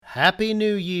Happy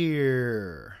New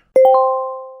Year!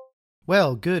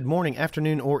 Well, good morning,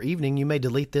 afternoon, or evening. You may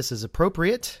delete this as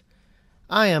appropriate.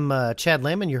 I am Chad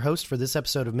Lamon, your host for this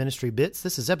episode of Ministry Bits.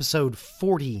 This is episode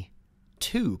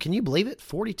 42. Can you believe it?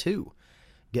 42.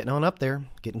 Getting on up there,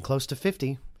 getting close to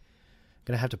 50.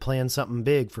 Going to have to plan something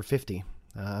big for 50.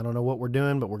 I don't know what we're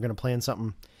doing, but we're going to plan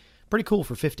something pretty cool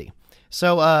for 50.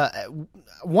 So,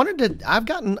 I've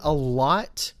gotten a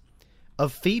lot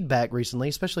of feedback recently,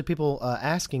 especially people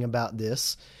asking about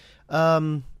this,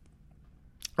 about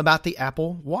the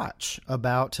Apple Watch,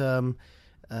 about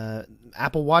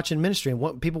Apple Watch and ministry, and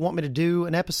what people want me to do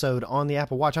an episode on the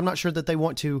Apple Watch. I'm not sure that they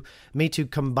want me to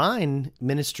combine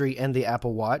ministry and the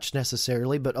Apple Watch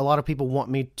necessarily, but a lot of people want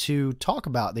me to talk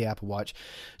about the Apple Watch.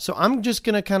 So I'm just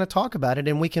going to kind of talk about it,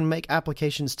 and we can make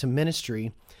applications to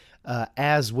ministry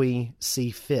as we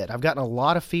see fit. I've gotten a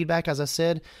lot of feedback, as I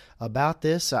said, about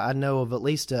this. I know of at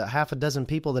least half a dozen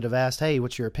people that have asked, hey,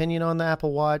 what's your opinion on the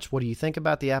Apple Watch? What do you think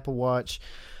about the Apple Watch?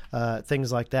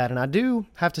 Things like that. And I do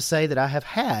have to say that I have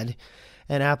had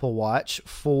an Apple Watch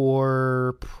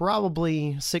for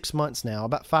probably 6 months now,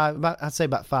 I'd say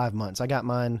about 5 months. I got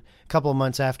mine a couple of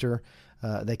months after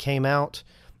they came out.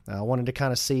 I wanted to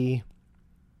kind of see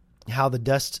how the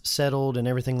dust settled and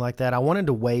everything like that. I wanted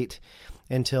to wait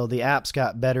until the apps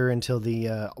got better, until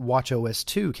the Watch OS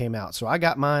 2 came out. So I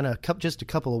got mine just a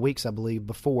couple of weeks, I believe,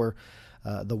 before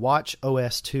the Watch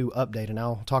OS 2 update, and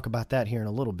I'll talk about that here in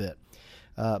a little bit.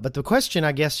 But the question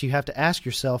I guess you have to ask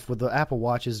yourself with the Apple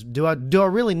Watch is, do I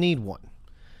really need one?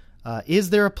 Is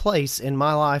there a place in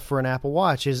my life for an Apple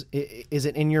Watch? Is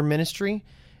it in your ministry?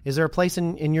 Is there a place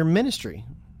in your ministry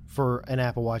for an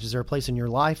Apple Watch? Is there a place in your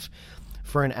life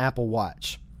for an Apple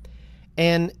Watch?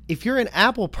 And if you're an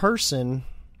Apple person,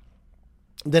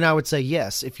 then I would say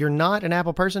yes. If you're not an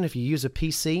Apple person, if you use a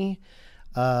PC,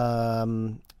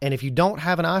 and if you don't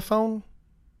have an iPhone,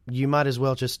 you might as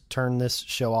well just turn this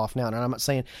show off now. And I'm not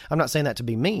saying that to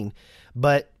be mean,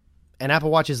 but an Apple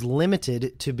Watch is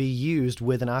limited to be used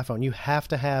with an iPhone. You have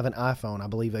to have an iPhone. I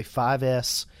believe a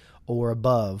 5S or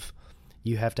above,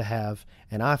 you have to have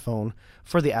an iPhone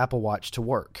for the Apple Watch to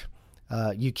work.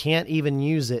 You can't even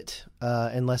use it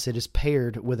unless it is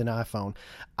paired with an iPhone.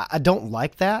 I don't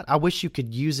like that. I wish you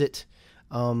could use it.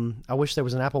 I wish there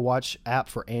was an Apple Watch app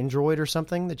for Android or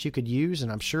something that you could use,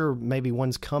 and I'm sure maybe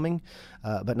one's coming,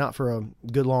 but not for a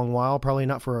good long while, probably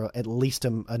not for at least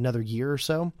another year or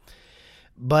so.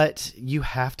 But you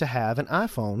have to have an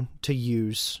iPhone to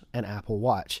use an Apple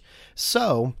Watch.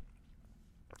 So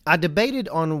I debated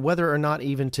on whether or not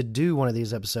even to do one of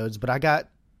these episodes, but I got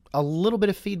a little bit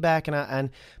of feedback and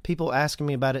people asking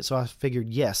me about it, so I figured,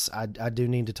 yes, I do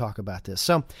need to talk about this.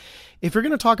 So if we're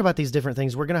going to talk about these different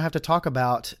things, we're going to have to talk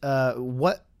about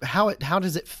how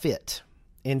does it fit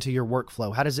into your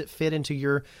workflow? How does it fit into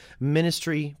your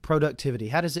ministry productivity?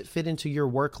 How does it fit into your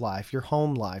work life, your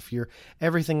home life, your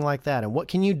everything like that? And what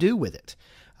can you do with it?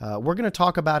 We're going to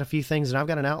talk about a few things, and I've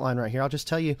got an outline right here. I'll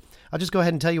just go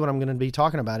ahead and tell you what I'm going to be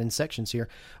talking about in sections here.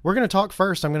 We're going to talk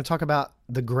first. I'm going to talk about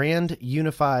the grand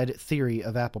unified theory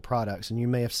of Apple products, and you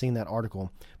may have seen that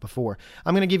article before.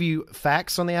 I'm going to give you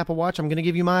facts on the Apple Watch. I'm going to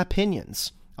give you my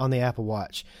opinions on the Apple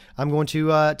Watch. I'm going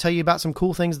to tell you about some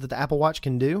cool things that the Apple Watch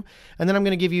can do, and then I'm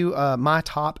going to give you my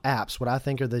top apps, what I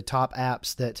think are the top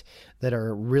apps that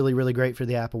are really, really great for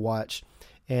the Apple Watch.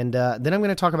 And then I'm going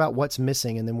to talk about what's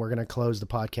missing, and then we're going to close the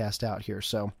podcast out here.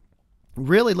 So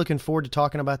really looking forward to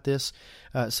talking about this.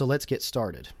 So let's get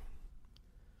started.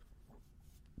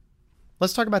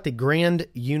 Let's talk about the grand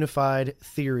unified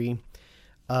theory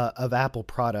of Apple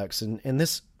products. And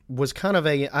this was kind of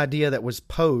an idea that was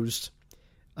posed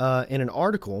in an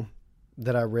article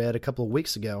that I read a couple of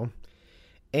weeks ago.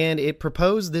 And it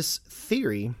proposed this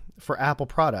theory for Apple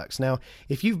products. Now,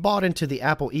 if you've bought into the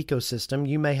Apple ecosystem,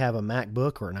 you may have a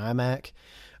MacBook or an iMac.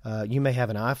 You may have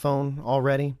an iPhone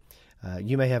already.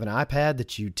 You may have an iPad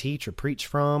that you teach or preach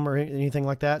from or anything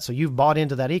like that. So you've bought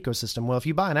into that ecosystem. Well, if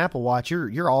you buy an Apple Watch,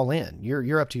 you're all in.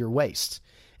 You're up to your waist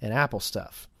in Apple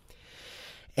stuff.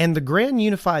 And the grand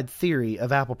unified theory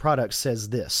of Apple products says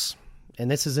this, and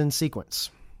this is in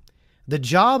sequence. The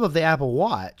job of the Apple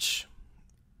Watch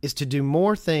is to do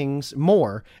more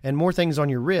and more things on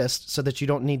your wrist so that you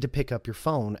don't need to pick up your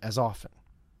phone as often.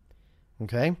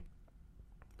 Okay?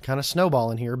 Kind of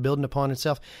snowballing here, building upon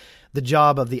itself. The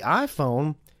job of the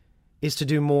iPhone is to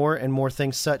do more and more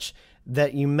things such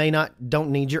that you don't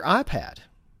need your iPad.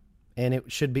 And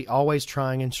it should be always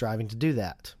trying and striving to do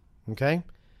that. Okay?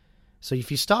 So if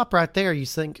you stop right there, you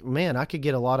think, man, I can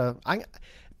get a lot of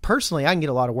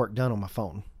work done on my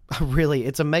phone. Really,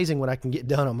 it's amazing what I can get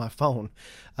done on my phone.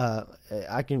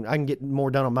 I can get more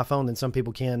done on my phone than some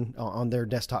people can on their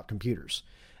desktop computers.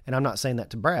 And I'm not saying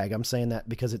that to brag. I'm saying that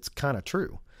because it's kind of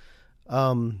true.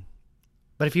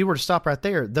 But if you were to stop right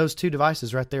there, those two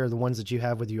devices right there are the ones that you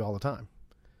have with you all the time.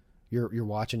 Your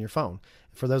watch and your phone.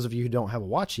 For those of you who don't have a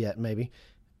watch yet, maybe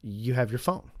you have your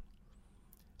phone.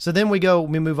 So then we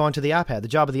move on to the iPad. The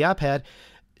job of the iPad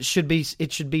should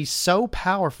be so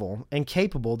powerful and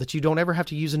capable that you don't ever have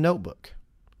to use a notebook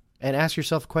and ask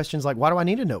yourself questions like, why do I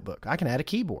need a notebook? I can add a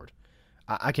keyboard.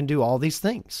 I can do all these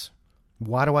things.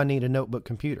 Why do I need a notebook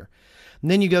computer? And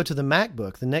then you go to the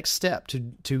MacBook, the next step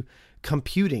to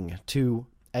computing, to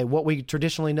what we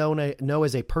traditionally know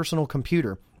as a personal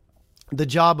computer. The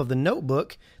job of the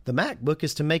notebook, the MacBook,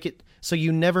 is to make it so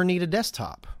you never need a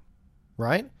desktop,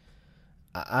 right?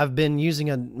 I've been using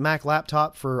a Mac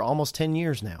laptop for almost 10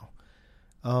 years now.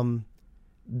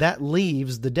 That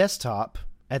leaves the desktop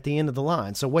at the end of the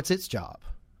line. So what's its job?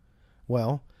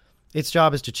 Well, its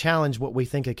job is to challenge what we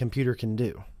think a computer can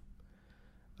do.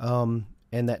 And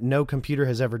that no computer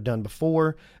has ever done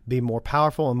before, be more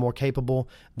powerful and more capable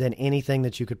than anything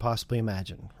that you could possibly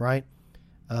imagine, right?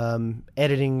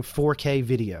 Editing 4K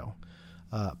video,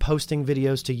 posting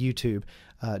videos to YouTube,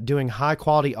 doing high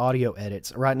quality audio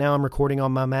edits. Right now I'm recording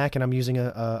on my Mac and I'm using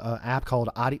a app called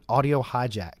Audio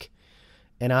Hijack.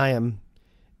 And I am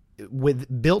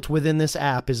built within this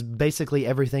app is basically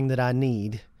everything that I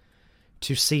need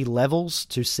to see levels,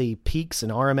 to see peaks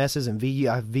and RMSs and VU.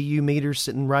 I have VU meters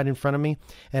sitting right in front of me.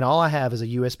 And all I have is a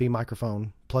USB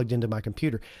microphone plugged into my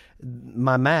computer.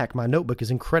 My Mac, my notebook, is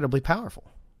incredibly powerful.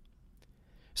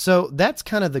 So that's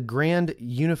kind of the grand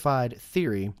unified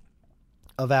theory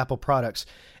of Apple products.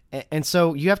 And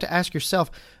so you have to ask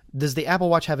yourself, does the Apple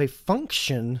Watch have a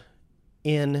function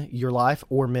in your life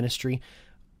or ministry,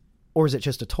 or is it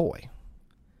just a toy?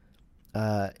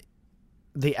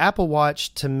 The Apple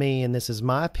Watch, to me, and this is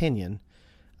my opinion,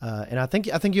 and I think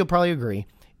you'll probably agree,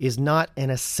 is not an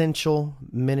essential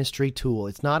ministry tool.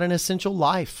 It's not an essential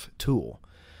life tool.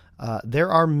 There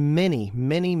are many,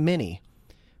 many, many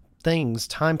things,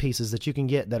 timepieces that you can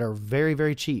get that are very,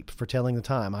 very cheap for telling the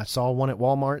time. I saw one at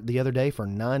Walmart the other day for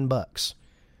 $9.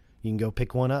 You can go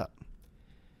pick one up.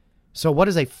 So what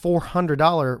does a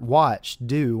 $400 watch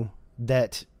do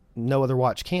that no other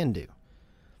watch can do?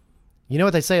 You know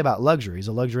what they say about luxuries.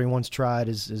 A luxury once tried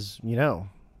is you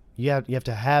have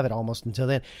to have it almost until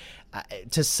then.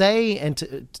 To say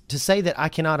that I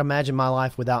cannot imagine my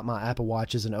life without my Apple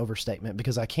Watch is an overstatement,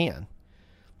 because I can.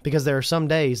 Because there are some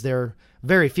days, there are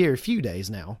very few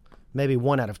days now, maybe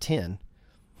 1 out of 10,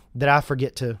 that I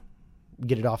forget to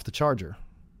get it off the charger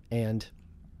and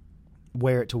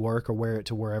wear it to work or wear it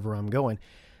to wherever I'm going.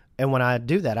 And when I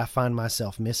do that, I find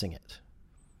myself missing it.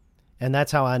 And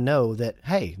that's how I know that,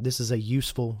 hey, this is a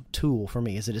useful tool for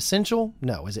me. Is it essential?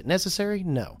 No. Is it necessary?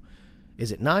 No.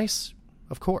 Is it nice?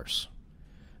 Of course.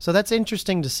 So that's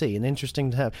interesting to see and interesting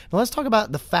to have. Now let's talk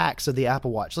about the facts of the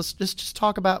Apple Watch. Let's just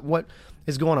talk about what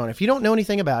is going on. If you don't know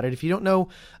anything about it, if you don't know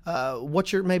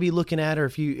what you're maybe looking at, or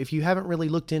if you haven't really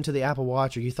looked into the Apple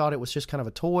Watch, or you thought it was just kind of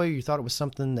a toy, or you thought it was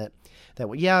something that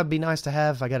it'd be nice to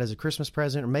have if I got it as a Christmas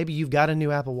present, or maybe you've got a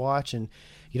new Apple Watch and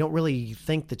you don't really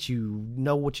think that you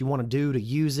know what you want to do to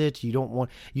use it. You're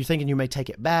thinking you may take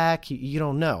it back. You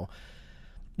don't know.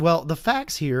 Well, the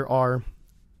facts here are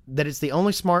that it's the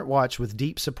only smartwatch with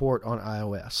deep support on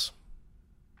iOS.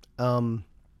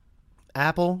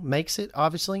 Apple makes it,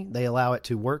 obviously. They allow it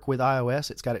to work with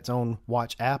iOS. It's got its own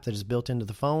watch app that is built into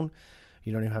the phone.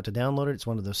 You don't even have to download it. It's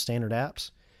one of those standard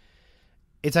apps.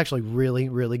 It's actually really,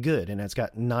 really good, and it's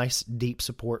got nice, deep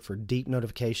support for deep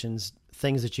notifications,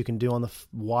 things that you can do on the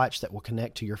watch that will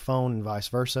connect to your phone and vice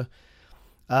versa.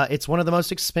 It's one of the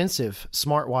most expensive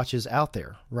smartwatches out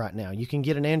there right now. You can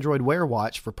get an Android Wear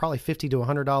watch for probably $50 to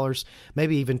 $100,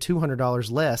 maybe even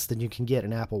 $200 less than you can get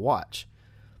an Apple Watch.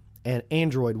 And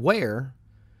Android Wear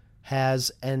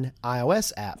has an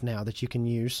iOS app now that you can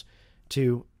use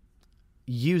to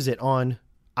use it on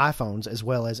iPhones as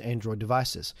well as Android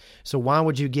devices. So why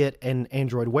would you get an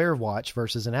Android Wear watch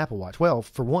versus an Apple Watch? Well,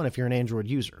 for one, if you're an Android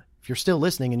user. If you're still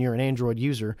listening and you're an Android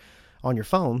user on your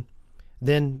phone,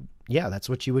 then yeah, that's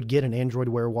what you would get an Android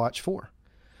Wear watch for.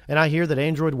 And I hear that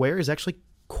Android Wear is actually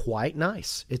quite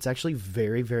nice. It's actually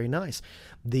very, very nice.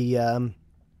 The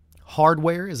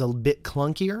hardware is a bit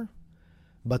clunkier,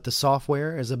 but the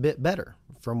software is a bit better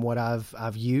from what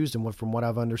I've used and from what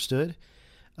I've understood.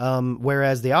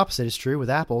 Whereas the opposite is true with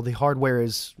Apple. The hardware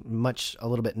is a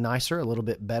little bit nicer, a little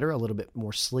bit better, a little bit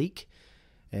more sleek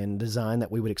and design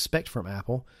that we would expect from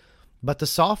Apple. But the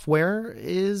software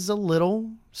is a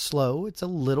little slow. It's a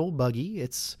little buggy.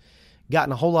 It's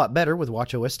gotten a whole lot better with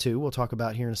watchOS 2. We'll talk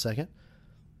about here in a second.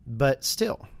 But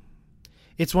still,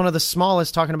 It's one of the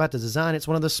smallest, talking about the design, it's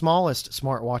one of the smallest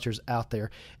smartwatches out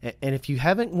there. And if you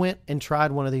haven't went and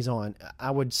tried one of these on,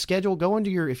 I would go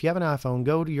into if you have an iPhone,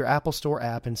 go to your Apple Store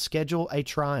app and schedule a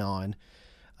try-on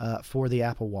for the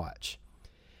Apple Watch.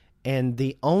 And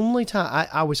the only time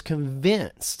I was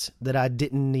convinced that I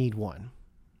didn't need one.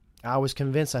 I was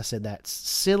convinced, I said, that's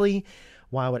silly.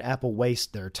 Why would Apple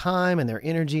waste their time and their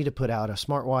energy to put out a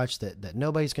smartwatch that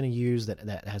nobody's going to use,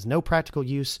 that has no practical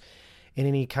use in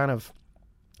any kind of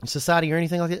society or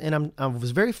anything like that? And I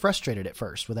was very frustrated at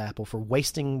first with Apple for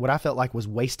wasting what I felt like was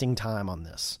wasting time on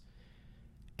this.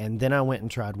 And then I went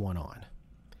and tried one on.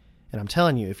 And I'm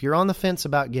telling you, if you're on the fence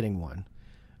about getting one,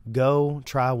 go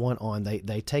try one on.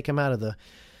 They take them out of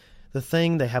the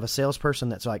thing. They have a salesperson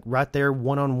that's like right there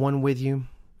one-on-one with you.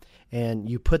 And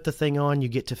you put the thing on, you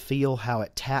get to feel how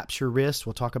it taps your wrist.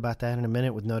 We'll talk about that in a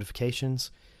minute with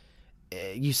notifications.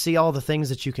 You see all the things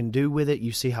that you can do with it.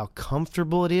 You see how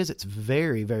comfortable it is. It's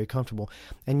very, very comfortable.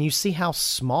 And you see how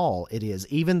small it is.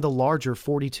 Even the larger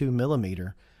 42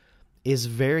 millimeter is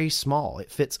very small. It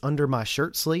fits under my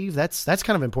shirt sleeve. That's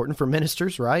kind of important for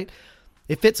ministers, right?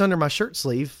 It fits under my shirt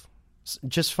sleeve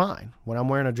just fine when I'm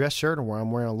wearing a dress shirt or when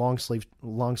I'm wearing a long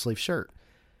sleeve shirt.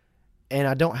 And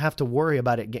I don't have to worry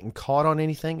about it getting caught on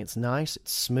anything. It's nice.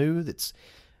 It's smooth. It's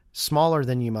smaller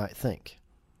than you might think.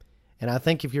 And I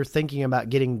think if you're thinking about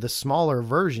getting the smaller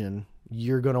version,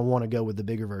 you're going to want to go with the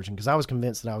bigger version, because I was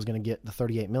convinced that I was going to get the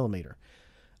 38 millimeter.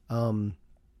 And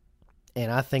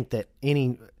I think that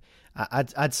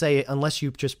I'd say unless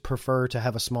you just prefer to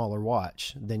have a smaller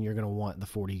watch, then you're going to want the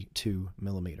 42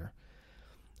 millimeter.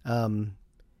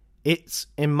 It's,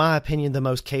 in my opinion, the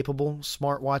most capable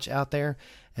smartwatch out there,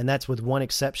 and that's with one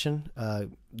exception.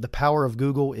 The power of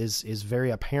Google is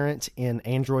very apparent in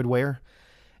Android Wear,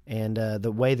 and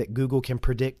the way that Google can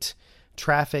predict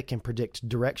traffic and predict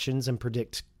directions and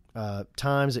predict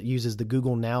times. It uses the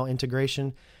Google Now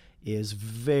integration is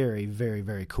very, very,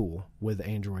 very cool with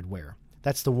Android Wear.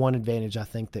 That's the one advantage I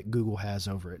think that Google has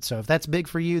over it. So if that's big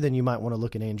for you, then you might want to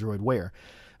look at Android Wear.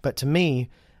 But to me,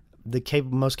 the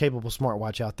most capable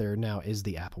smartwatch out there now is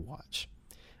the Apple Watch.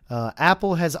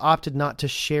 Apple has opted not to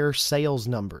share sales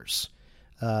numbers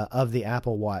of the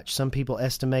Apple Watch. Some people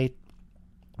estimate,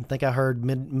 I think I heard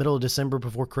middle of December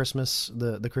before Christmas,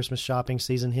 the Christmas shopping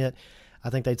season hit,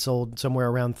 I think they'd sold somewhere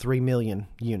around 3 million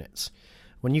units.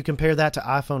 When you compare that to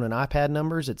iPhone and iPad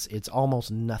numbers, it's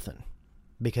almost nothing,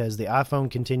 because the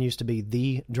iPhone continues to be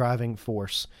the driving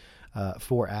force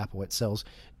for Apple. It sells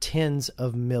tens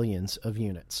of millions of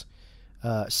units.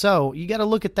 So you got to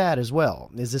look at that as well.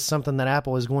 Is this something that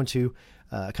Apple is going to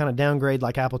kind of downgrade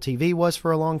like Apple TV was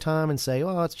for a long time and say,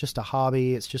 oh, it's just a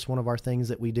hobby, it's just one of our things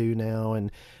that we do now,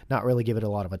 and not really give it a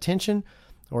lot of attention?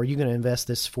 Or are you going to invest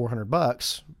this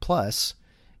 $400 plus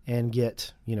and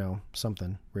get,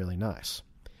 something really nice?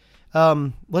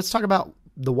 Let's talk about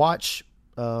the watch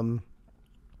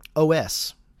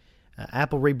OS.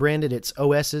 Apple rebranded its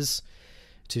OSs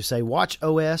to say Watch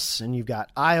OS, and you've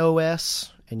got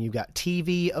iOS, and you've got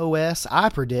TV OS. I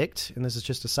predict, and this is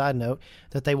just a side note,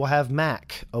 that they will have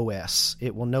Mac OS.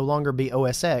 It will no longer be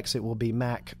OS X, it will be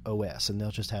Mac OS, and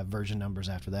they'll just have version numbers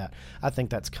after that. I think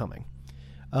that's coming.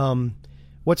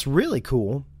 What's really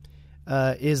cool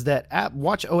is that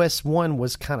Watch OS 1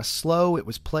 was kind of slow. It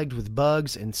was plagued with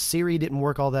bugs, and Siri didn't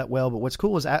work all that well. But what's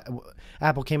cool is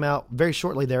Apple came out very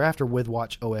shortly thereafter with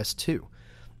Watch OS 2.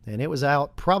 And it was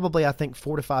out probably, I think,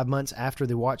 4 to 5 months after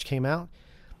the watch came out.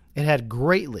 It had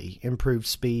greatly improved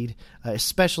speed,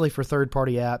 especially for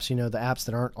third-party apps, the apps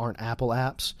that aren't Apple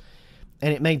apps.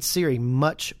 And it made Siri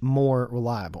much more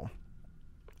reliable.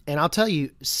 And I'll tell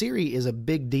you, Siri is a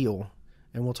big deal,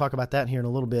 and we'll talk about that here in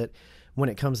a little bit, when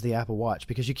it comes to the Apple Watch,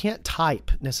 because you can't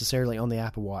type necessarily on the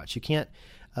Apple Watch. You can't,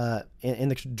 in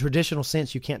the traditional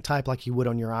sense, you can't type like you would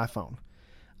on your iPhone.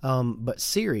 But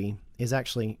Siri is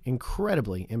actually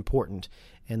incredibly important,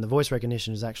 and the voice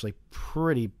recognition is actually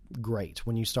pretty great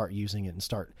when you start using it and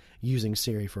start using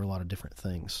Siri for a lot of different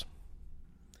things.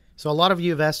 So a lot of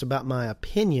you have asked about my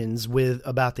opinions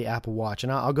about the Apple Watch,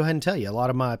 and I'll go ahead and tell you a lot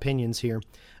of my opinions here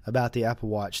about the Apple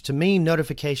Watch. To me,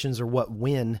 notifications are what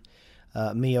win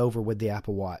me over with the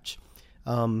Apple Watch.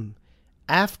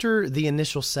 After the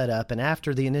initial setup and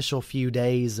after the initial few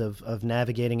days of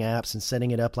navigating apps and setting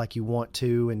it up like you want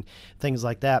to and things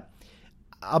like that,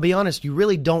 I'll be honest, you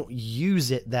really don't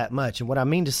use it that much. And what I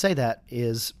mean to say that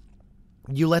is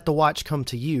you let the watch come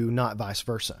to you, not vice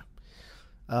versa.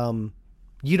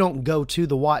 You don't go to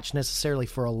the watch necessarily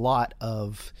for a lot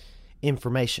of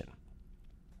information.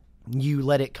 You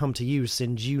let it come to you,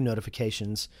 send you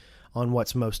notifications on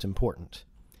what's most important.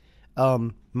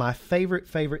 My favorite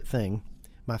thing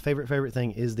my favorite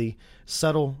thing is the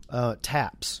subtle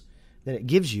taps that it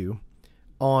gives you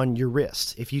on your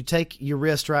wrist. If you take your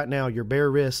wrist right now, your bare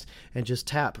wrist, and just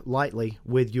tap lightly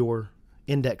with your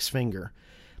index finger,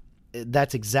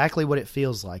 that's exactly what it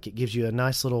feels like. It gives you a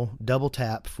nice little double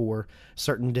tap for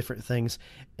certain different things.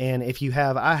 And if you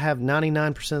have, I have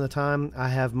 99% of the time, I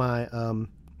have my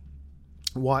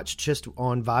watch just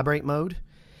on vibrate mode,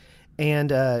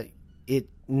 and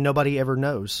nobody ever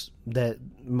knows that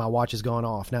my watch has gone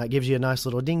off. Now, it gives you a nice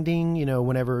little ding ding,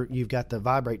 whenever you've got the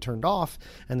vibrate turned off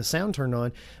and the sound turned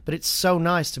on. But it's so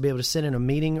nice to be able to sit in a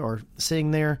meeting or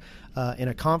sitting there in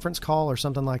a conference call or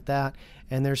something like that,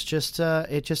 and there's just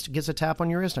it just gets a tap on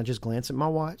your wrist, and I just glance at my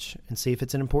watch and see if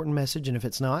it's an important message, and if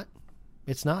it's not,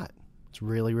 it's not. It's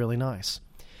really, really nice.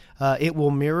 It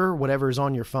will mirror whatever is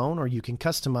on your phone, or you can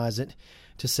customize it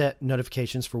to set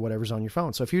notifications for whatever's on your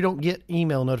phone. So if you don't get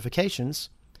email notifications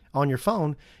on your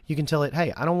phone, you can tell it,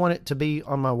 hey, I don't want it to be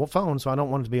on my phone, so I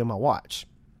don't want it to be on my watch.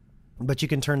 But you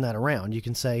can turn that around. You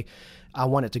can say, I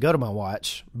want it to go to my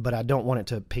watch, but I don't want it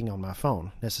to ping on my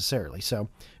phone necessarily. So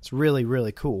it's really,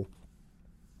 really cool.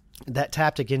 That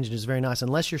Taptic engine is very nice.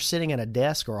 Unless you're sitting at a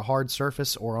desk or a hard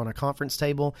surface or on a conference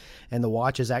table and the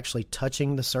watch is actually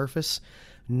touching the surface,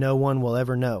 no one will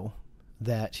ever know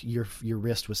that your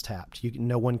wrist was tapped.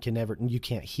 No one can ever, you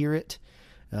can't hear it.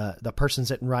 The person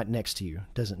sitting right next to you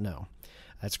doesn't know.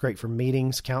 That's great for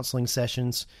meetings, counseling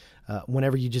sessions,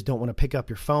 whenever you just don't want to pick up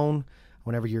your phone,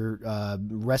 whenever you're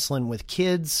wrestling with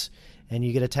kids and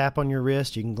you get a tap on your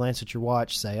wrist, you can glance at your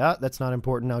watch, say, that's not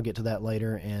important, I'll get to that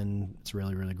later, and it's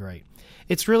really, really great.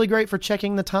 It's really great for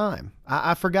checking the time.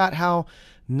 I forgot how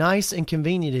nice and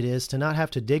convenient it is to not have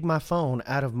to dig my phone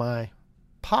out of my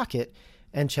pocket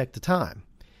and check the time.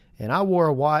 And I wore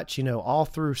a watch, all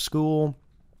through school,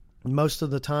 most of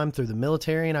the time through the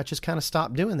military, and I just kind of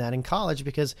stopped doing that in college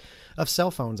because of cell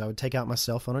phones. I would take out my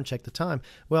cell phone and check the time.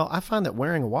 Well, I find that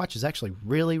wearing a watch is actually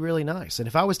really, really nice. And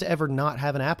if I was to ever not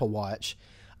have an Apple Watch,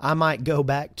 I might go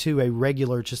back to a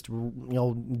regular, just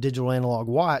digital analog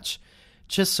watch,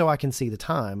 just so I can see the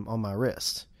time on my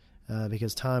wrist,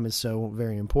 because time is so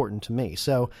very important to me.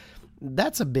 So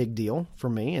that's a big deal for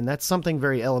me, and that's something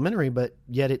very elementary, but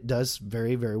yet it does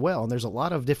very, very well. And there's a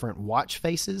lot of different watch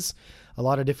faces, a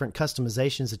lot of different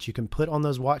customizations that you can put on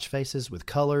those watch faces with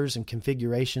colors and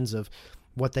configurations of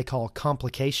what they call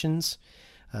complications.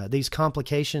 These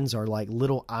complications are like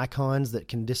little icons that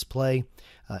can display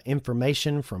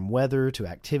information from weather to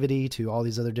activity to all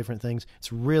these other different things.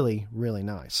 It's really, really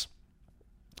nice.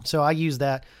 So I use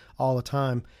that all the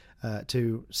time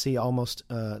to see almost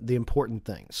the important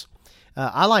things.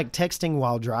 I like texting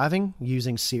while driving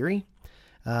using Siri.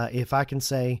 If I can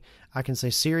say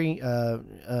Siri,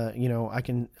 I'm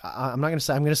going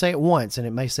to say it once, and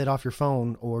it may set off your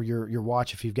phone or your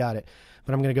watch if you've got it,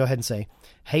 but I'm going to go ahead and say,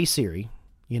 hey Siri,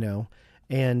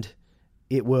 and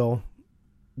it will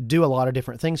do a lot of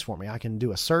different things for me. I can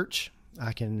do a search.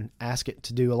 I can ask it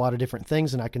to do a lot of different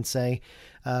things, and I can say,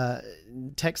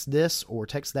 text this or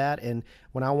text that. And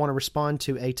when I want to respond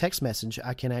to a text message,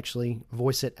 I can actually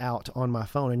voice it out on my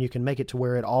phone, and you can make it to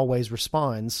where it always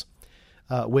responds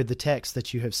with the text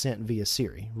that you have sent via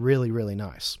Siri. Really, really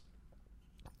nice.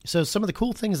 So some of the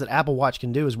cool things that Apple Watch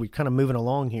can do as we're kind of moving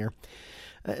along here,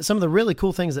 some of the really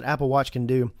cool things that Apple Watch can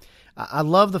do, I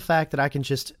love the fact that I can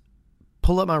just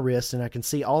pull up my wrist and I can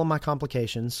see all of my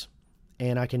complications,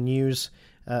 and I can use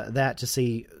that to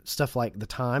see stuff like the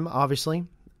time, obviously,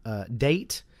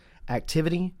 date,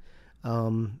 activity.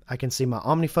 I can see my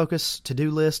OmniFocus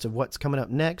to-do list of what's coming up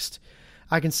next.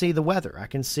 I can see the weather. I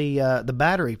can see the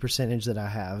battery percentage that I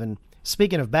have. And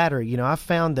speaking of battery, I've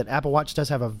found that Apple Watch does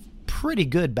have a pretty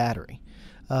good battery.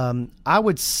 I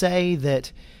would say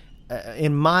that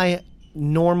in my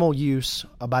normal use,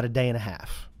 about a day and a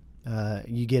half.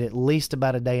 You get at least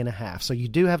about a day and a half. So you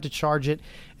do have to charge it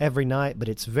every night, but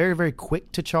it's very, very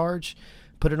quick to charge.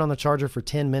 Put it on the charger for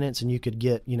 10 minutes and you could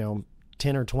get,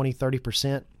 10 or 20,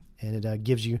 30%, and it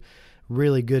gives you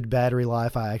really good battery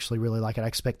life. I actually really like it. I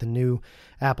expect the new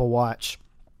Apple Watch,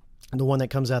 the one that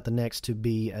comes out the next, to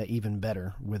be even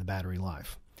better with battery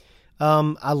life.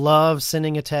 I love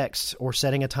sending a text or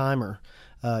setting a timer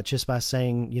just by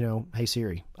saying, hey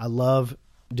Siri. I love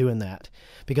doing that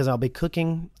because I'll be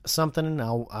cooking something and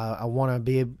I want to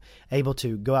be able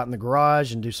to go out in the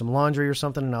garage and do some laundry or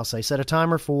something, and I'll say set a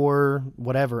timer for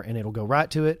whatever, and it'll go right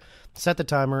to it, set the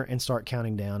timer, and start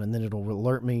counting down, and then it'll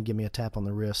alert me, give me a tap on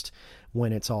the wrist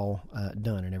when it's all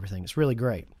done and everything. It's really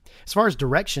great. As far as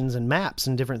directions and maps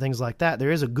and different things like that,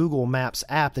 there is a Google Maps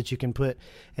app that you can put,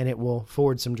 and it will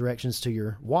forward some directions to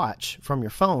your watch from your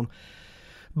phone.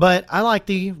 But I like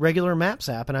the regular Maps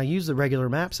app, and I use the regular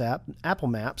Maps app, Apple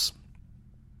Maps,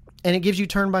 And it gives you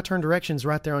turn-by-turn directions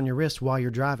right there on your wrist while you're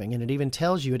driving. And it even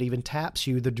tells you, it even taps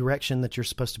you the direction that you're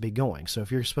supposed to be going. So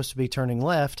if you're supposed to be turning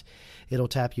left, it'll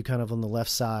tap you kind of on the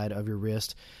left side of your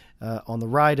wrist. On the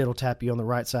right, it'll tap you on the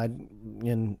right side,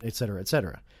 and et cetera, et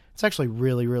cetera. It's actually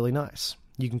really, really nice.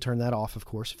 You can turn that off, of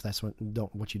course, if that's what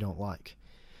you don't like.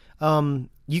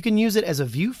 You can use it as a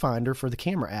viewfinder for the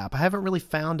camera app. I haven't really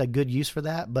found a good use for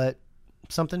that, but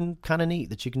something kind of neat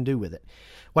that you can do with it.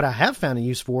 What I have found a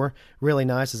use for, really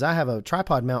nice, is I have a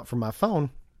tripod mount for my phone,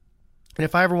 and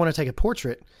if I ever want to take a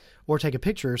portrait or take a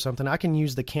picture or something, I can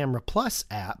use the Camera Plus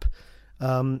app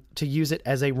to use it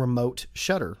as a remote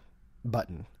shutter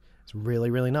button. It's really,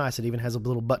 really nice. It even has a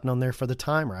little button on there for the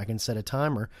timer. I can set a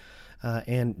timer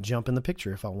and jump in the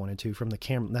picture if I wanted to from the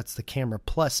camera. That's the Camera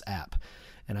Plus app.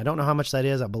 And I don't know how much that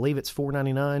is. I believe it's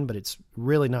 $4.99, but it's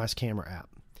really nice camera app.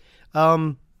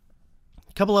 A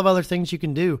couple of other things you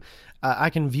can do. I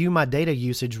can view my data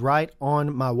usage right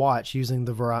on my watch using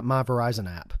the My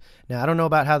Verizon app. Now, I don't know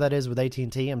about how that is with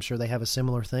AT&T. I'm sure they have a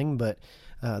similar thing, but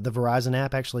the Verizon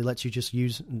app actually lets you just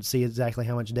use and see exactly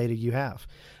how much data you have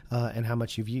and how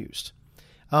much you've used.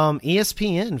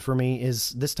 ESPN for me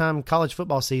is, this time college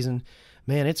football season,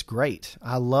 man, it's great.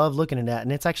 I love looking at that,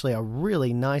 and it's actually a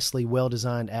really nicely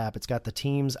well-designed app. It's got the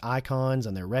teams' icons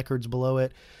and their records below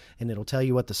it, and it'll tell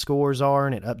you what the scores are,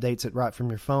 and it updates it right from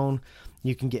your phone.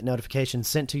 You can get notifications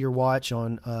sent to your watch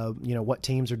on, what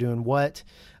teams are doing what,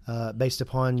 based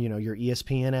upon, your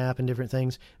ESPN app and different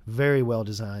things. Very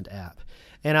well-designed app.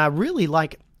 And I really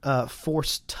like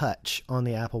Force Touch on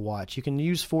the Apple Watch. You can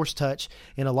use Force Touch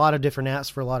in a lot of different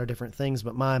apps for a lot of different things,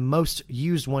 but my most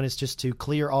used one is just to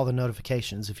clear all the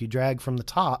notifications. If you drag from the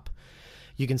top,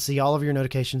 you can see all of your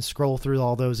notifications, scroll through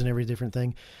all those and every different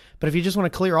thing. But if you just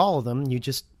want to clear all of them, you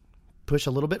just push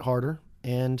a little bit harder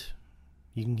and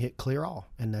you can hit clear all,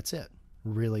 and that's it.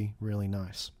 Really, really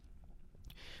nice.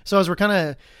 So as we're kind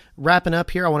of wrapping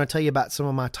up here, I want to tell you about some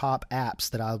of my top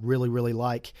apps that I really, really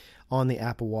like on the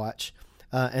Apple Watch.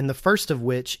 And the first of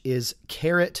which is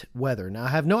Carrot Weather. Now, I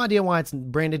have no idea why it's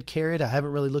branded Carrot. I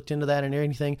haven't really looked into that or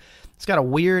anything. It's got a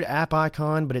weird app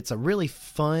icon, but it's a really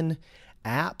fun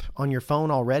app on your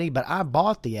phone already. But I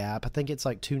bought the app. I think it's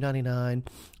like $2.99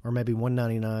 or maybe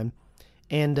 $1.99.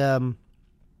 And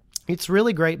it's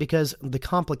really great because the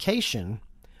complication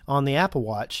on the Apple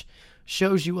Watch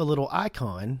shows you a little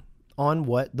icon on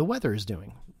what the weather is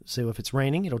doing. So if it's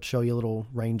raining, it'll show you a little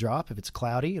raindrop. If it's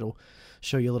cloudy, it'll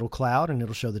show you a little cloud, and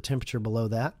it'll show the temperature below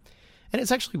that. And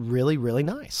it's actually really, really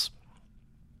nice.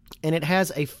 And it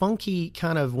has a funky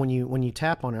kind of, when you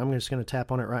tap on it, I'm just going to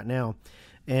tap on it right now,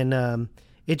 and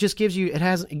it just gives you,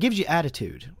 it gives you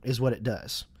attitude is what it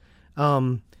does.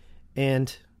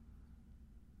 And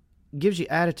gives you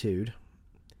attitude.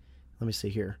 Let me see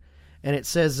here. And it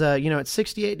says, it's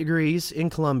 68 degrees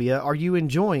in Columbia. Are you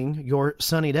enjoying your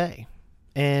sunny day?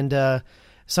 And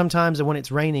sometimes when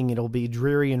it's raining, it'll be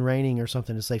dreary and raining or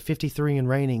something. It'll say 53 and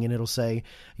raining, and it'll say,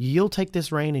 you'll take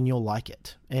this rain and you'll like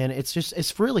it. And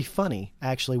it's really funny,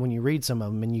 actually, when you read some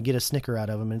of them and you get a snicker out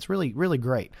of them. And it's really, really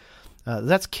great.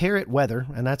 That's Carrot Weather,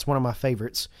 and that's one of my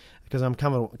favorites because I'm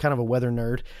kind of a weather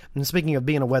nerd. And speaking of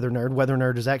being a Weather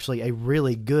Nerd is actually a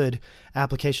really good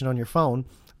application on your phone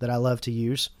that I love to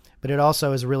use. But it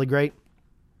also is a really great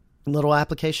little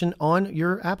application on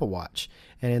your Apple Watch.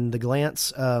 And the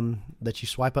glance that you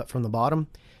swipe up from the bottom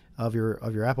of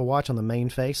your Apple Watch on the main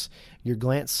face, your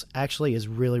glance actually is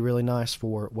really, really nice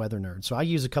for weather nerds. So I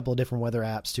use a couple of different weather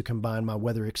apps to combine my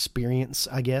weather experience,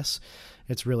 I guess.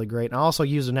 It's really great. And I also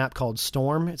use an app called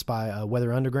Storm. It's by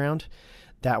Weather Underground.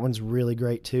 That one's really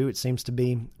great too. It seems to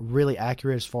be really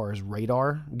accurate as far as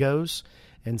radar goes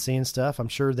and seeing stuff. I'm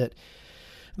sure that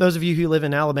those of you who live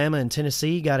in Alabama and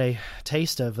Tennessee got a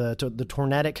taste of the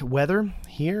tornadic weather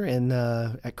here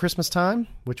at Christmas time,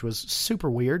 which was super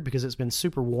weird because it's been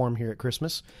super warm here at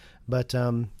Christmas. But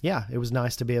it was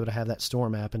nice to be able to have that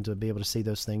Storm app and to be able to see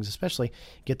those things, especially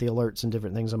get the alerts and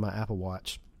different things on my Apple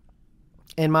Watch.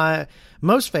 And my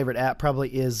most favorite app probably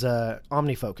is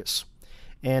OmniFocus.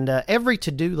 And every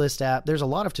to-do list app, there's a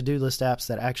lot of to-do list apps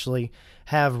that actually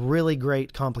have really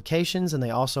great complications, and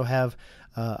they also have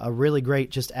a really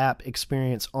great just app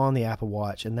experience on the Apple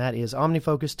Watch, and that is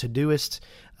OmniFocus, Todoist,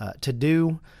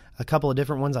 To-Do, a couple of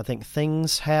different ones. I think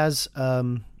Things has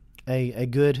a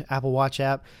good Apple Watch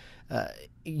app.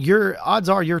 Your odds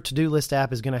are your to-do list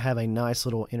app is going to have a nice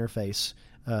little interface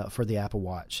for the Apple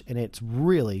Watch, and it's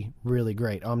really, really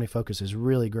great. OmniFocus is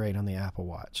really great on the Apple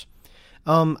Watch.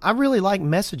 I really like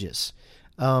Messages.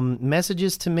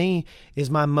 Messages to me is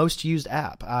my most used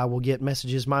app. I will get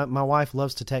messages. My wife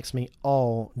loves to text me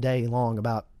all day long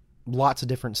about lots of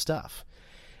different stuff.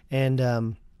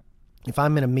 And if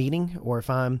I'm in a meeting or if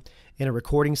I'm in a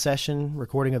recording session,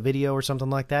 recording a video or something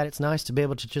like that, it's nice to be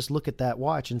able to just look at that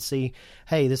watch and see,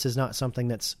 hey, this is not something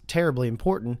that's terribly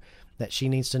important that she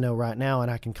needs to know right now, and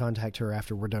I can contact her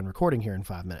after we're done recording here in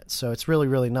 5 minutes. So it's really,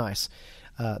 really nice,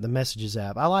 the Messages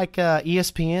app. I like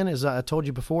ESPN, as I told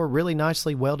you before, really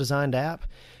nicely well-designed app,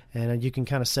 and you can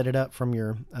kind of set it up from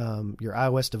your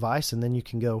iOS device, and then you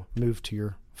can go move to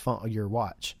your phone, your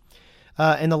watch.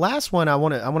 And the last one, I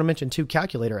want to mention two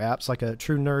calculator apps, like a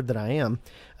true nerd that I am.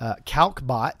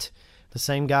 CalcBot, the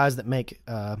same guys that make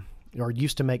or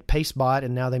used to make PaceBot,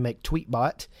 and now they make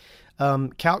TweetBot.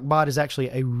 CalcBot is actually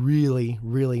a really,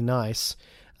 really nice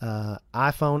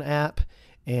iPhone app,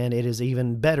 and it is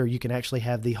even better. You can actually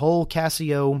have the whole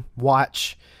Casio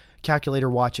watch,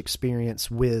 calculator watch experience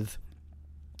with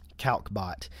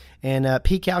CalcBot. And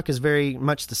pCalc is very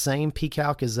much the same.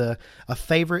 pCalc is a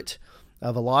favorite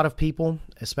of a lot of people,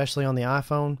 especially on the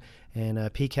iPhone, and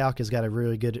pCalc has got a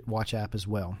really good watch app as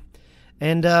well.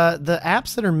 And the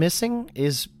apps that are missing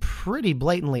is pretty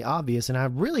blatantly obvious, and I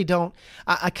really don't...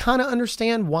 I kind of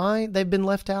understand why they've been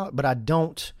left out, but I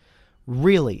don't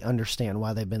really understand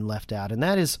why they've been left out, and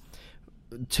that is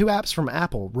two apps from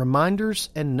Apple, Reminders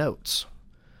and Notes.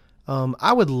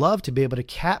 I would love to be able to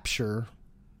capture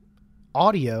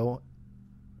audio,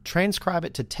 transcribe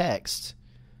it to text,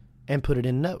 and put it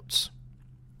in Notes.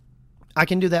 I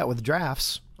can do that with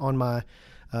Drafts on my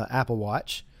Apple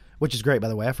Watch, which is great, by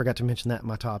the way. I forgot to mention that in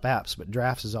my top apps, but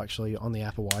Drafts is actually on the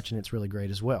Apple Watch, and it's really great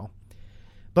as well.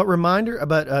 But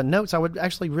Notes, I would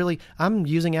actually I'm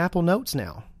using Apple Notes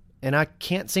now, and I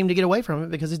can't seem to get away from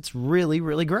it because it's really,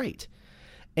 really great.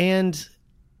 And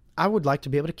I would like to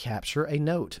be able to capture a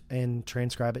note and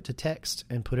transcribe it to text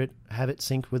and have it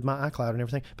synced with my iCloud and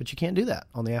everything, but you can't do that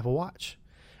on the Apple Watch.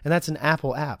 And that's an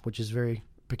Apple app, which is very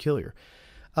peculiar.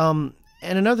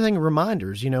 And another thing,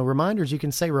 reminders. Reminders, you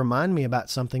can say, remind me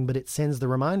about something, but it sends the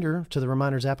reminder to the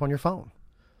Reminders app on your phone,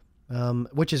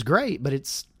 which is great, but it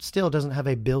still doesn't have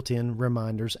a built-in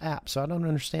Reminders app, so I don't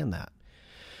understand that.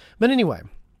 But anyway,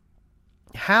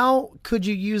 how could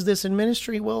you use this in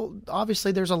ministry? Well,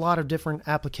 obviously there's a lot of different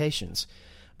applications,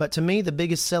 but to me, the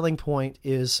biggest selling point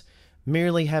is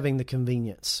merely having the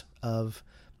convenience of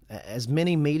as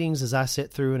many meetings as I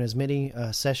sit through and as many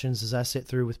sessions as I sit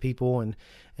through with people, and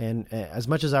as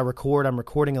much as I record, I'm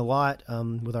recording a lot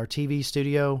with our TV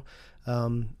studio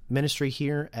ministry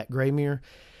here at Graymere,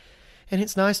 and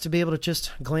it's nice to be able to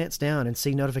just glance down and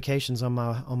see notifications on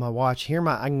my watch.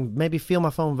 I can maybe feel my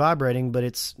phone vibrating, but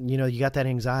it's you got that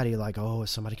anxiety like, oh,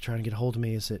 is somebody trying to get a hold of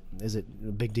me? Is it a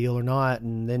big deal or not?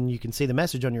 And then you can see the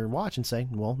message on your watch and say,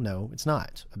 well, no, it's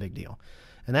not a big deal.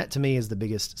 And that, to me, is the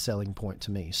biggest selling point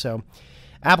to me. So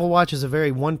Apple Watch is a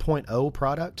very 1.0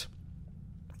 product.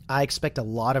 I expect a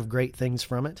lot of great things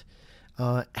from it.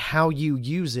 How you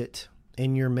use it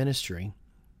in your ministry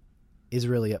is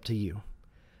really up to you.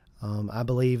 I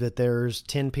believe that there's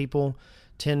 10 people,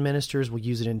 10 ministers will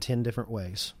use it in 10 different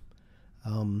ways.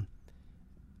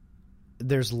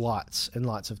 There's lots and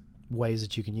lots of ways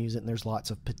that you can use it, and there's lots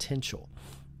of potential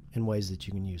in ways that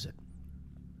you can use it.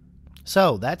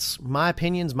 So that's my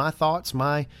opinions, my thoughts,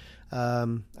 my,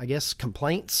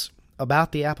 complaints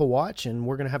about the Apple Watch, and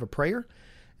we're going to have a prayer,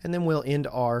 and then we'll end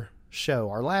our show.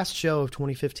 Our last show of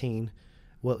 2015,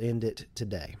 we'll end it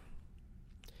today.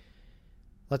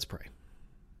 Let's pray.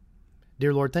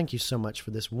 Dear Lord, thank you so much for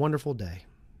this wonderful day.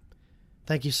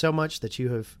 Thank you so much that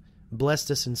you have blessed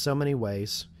us in so many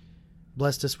ways,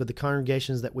 blessed us with the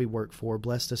congregations that we work for,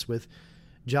 blessed us with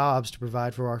jobs to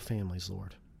provide for our families,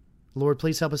 Lord. Lord,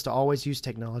 please help us to always use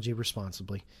technology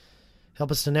responsibly. Help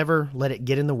us to never let it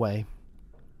get in the way,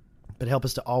 but help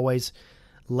us to always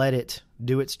let it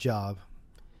do its job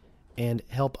and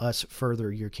help us further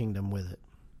your kingdom with it.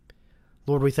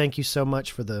 Lord, we thank you so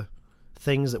much for the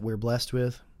things that we're blessed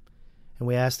with, and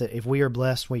we ask that if we are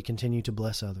blessed, we continue to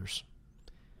bless others.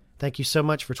 Thank you so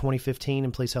much for 2015,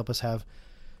 and please help us have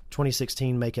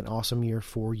 2016 make an awesome year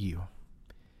for you.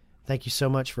 Thank you so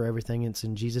much for everything. It's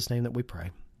in Jesus' name that we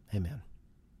pray. Amen.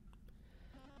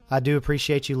 I do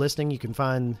appreciate you listening. You can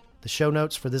find the show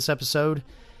notes for this episode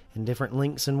and different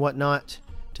links and whatnot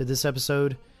to this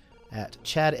episode at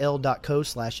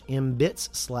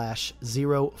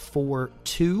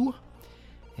chadl.co/mbits/042.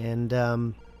 And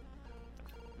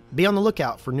be on the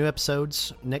lookout for new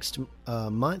episodes next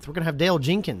month. We're going to have Dale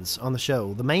Jenkins on the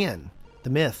show, the man, the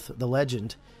myth, the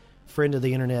legend, friend of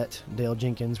the internet, Dale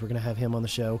Jenkins. We're going to have him on the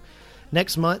show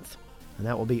next month. And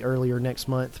that will be earlier next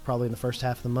month, probably in the first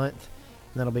half of the month.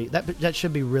 And that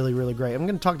should be really, really great. I'm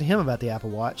going to talk to him about the Apple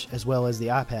Watch as well as the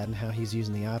iPad and how he's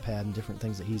using the iPad and different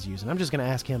things that he's using. I'm just going to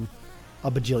ask him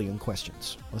a bajillion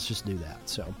questions. Let's just do that.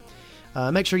 So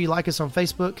Make sure you like us on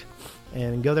Facebook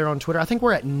and go there on Twitter. I think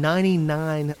we're at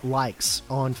 99 likes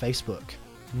on Facebook.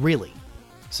 Really.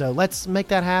 So let's make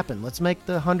that happen. Let's make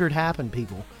the 100 happen,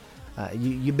 people.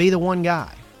 You be the one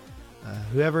guy.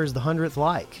 Whoever is the 100th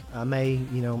like, I may,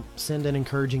 send an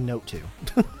encouraging note to.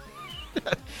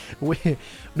 We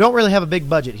don't really have a big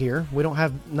budget here. We don't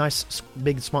have nice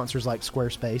big sponsors like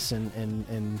Squarespace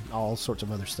and all sorts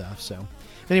of other stuff. So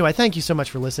anyway, thank you so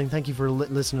much for listening. Thank you for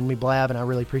listening to me blab, and I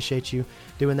really appreciate you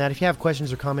doing that. If you have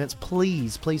questions or comments,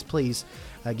 please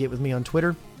get with me on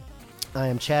Twitter. I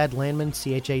am Chad Landman,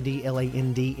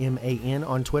 ChadLandman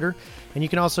on Twitter. And you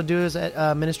can also do us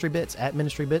at Ministry Bits, at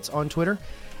Ministry Bits on Twitter.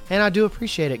 And I do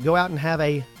appreciate it. Go out and have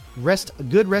a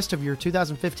good rest of your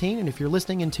 2015. And if you're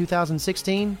listening in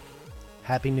 2016,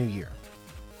 Happy New Year.